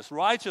righteousness.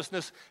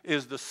 Righteousness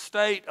is the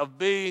state of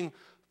being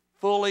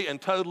fully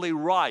and totally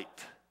right.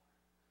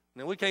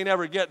 Now, we can't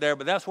ever get there,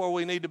 but that's where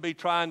we need to be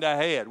trying to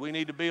head. We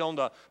need to be on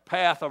the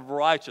path of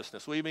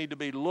righteousness. We need to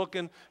be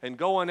looking and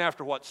going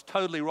after what's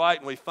totally right,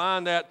 and we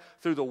find that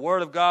through the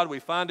Word of God. We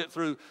find it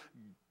through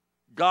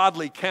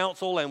godly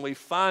counsel, and we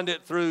find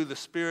it through the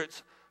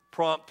Spirit's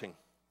prompting.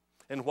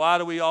 And why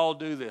do we all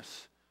do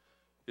this?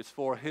 It's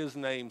for His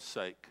name's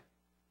sake.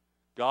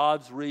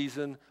 God's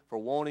reason for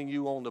wanting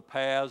you on the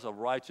paths of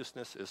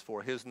righteousness is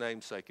for His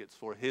name's sake. It's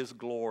for His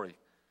glory.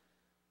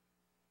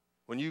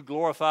 When you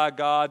glorify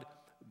God,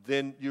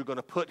 then you're going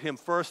to put Him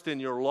first in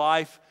your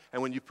life.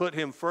 And when you put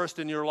Him first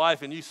in your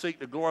life and you seek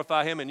to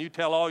glorify Him and you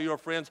tell all your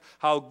friends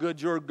how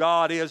good your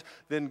God is,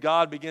 then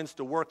God begins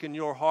to work in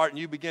your heart and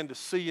you begin to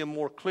see Him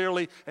more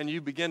clearly and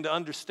you begin to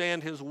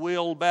understand His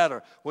will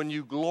better. When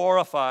you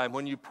glorify Him,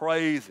 when you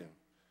praise Him,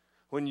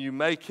 when you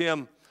make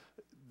Him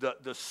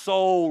the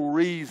sole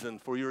reason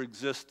for your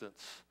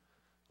existence.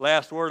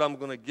 Last word I'm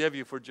going to give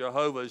you for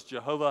Jehovah is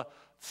Jehovah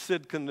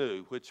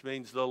Sidkenu, which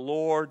means the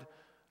Lord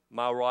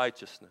my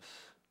righteousness.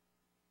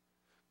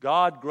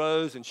 God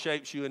grows and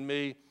shapes you and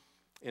me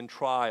in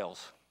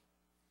trials.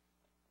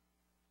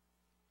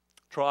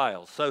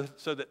 Trials, so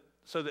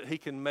that He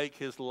can make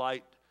His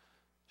light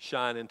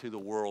shine into the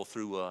world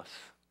through us.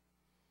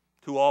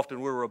 Too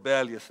often we're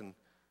rebellious and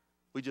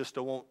we just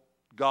don't want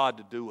God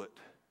to do it.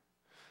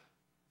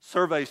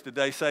 Surveys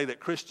today say that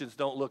Christians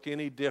don't look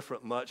any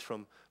different much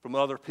from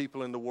other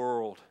people in the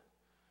world.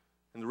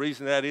 And the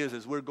reason that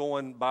is we're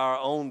going by our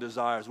own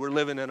desires. We're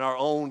living in our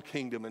own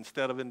kingdom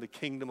instead of in the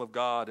kingdom of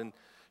God. And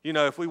you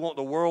know, if we want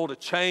the world to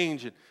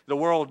change, the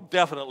world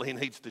definitely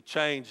needs to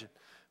change.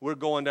 We're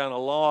going down a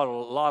lot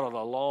of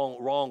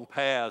the wrong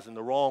paths and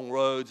the wrong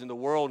roads, and the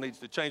world needs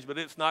to change. But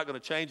it's not going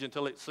to change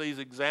until it sees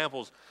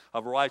examples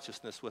of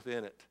righteousness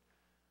within it.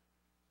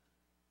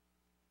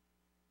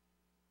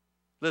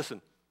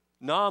 Listen,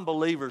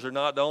 non-believers are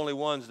not the only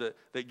ones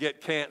that get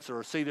cancer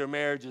or see their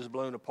marriages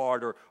blown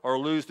apart or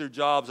lose their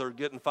jobs or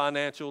get in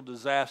financial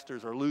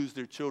disasters or lose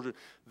their children.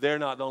 They're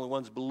not the only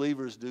ones.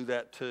 Believers do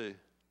that too.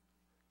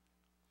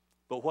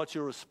 But what's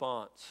your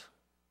response?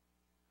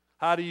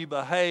 How do you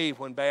behave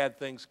when bad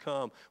things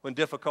come, when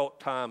difficult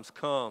times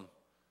come?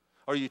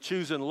 Are you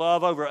choosing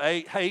love over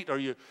hate? Are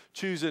you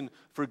choosing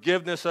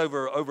forgiveness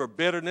over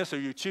bitterness? Are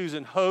you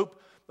choosing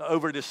hope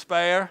over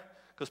despair?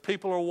 Because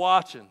people are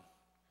watching.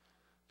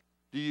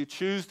 Do you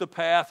choose the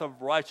path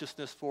of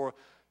righteousness for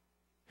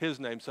His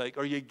name's sake?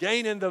 Are you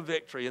gaining the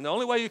victory? And the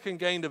only way you can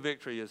gain the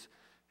victory is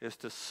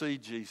to see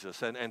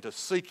Jesus and to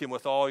seek Him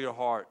with all your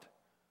heart.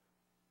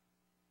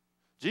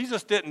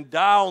 Jesus didn't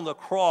die on the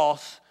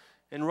cross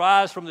and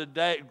rise from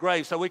the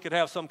grave so we could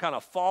have some kind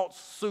of false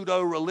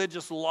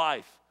pseudo-religious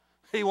life.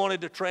 He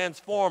wanted to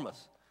transform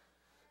us.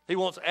 He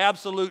wants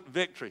absolute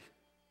victory.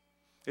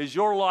 Is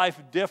your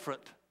life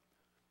different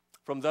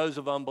from those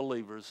of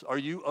unbelievers? Are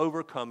you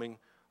overcoming?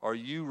 Are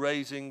you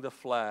raising the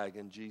flag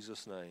in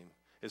Jesus' name?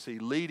 Is He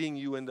leading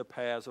you in the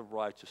paths of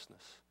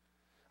righteousness?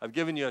 I've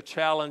given you a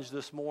challenge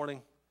this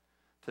morning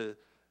to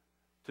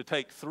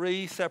take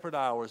 3 separate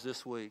hours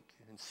this week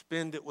and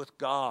spend it with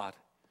God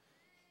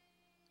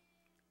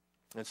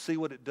and see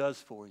what it does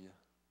for you.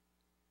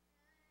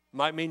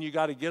 Might mean you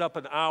got to get up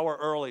an hour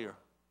earlier.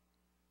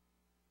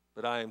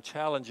 But I am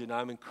challenging,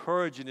 I'm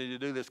encouraging you to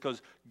do this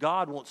because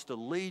God wants to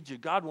lead you.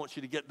 God wants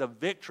you to get the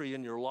victory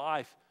in your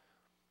life.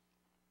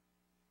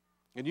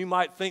 And you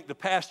might think the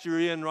pasture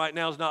you're in right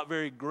now is not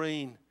very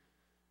green,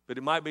 but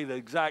it might be the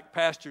exact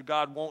pasture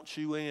God wants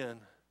you in.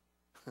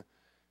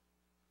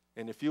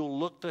 And if you'll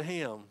look to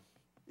Him,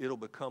 it'll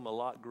become a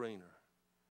lot greener.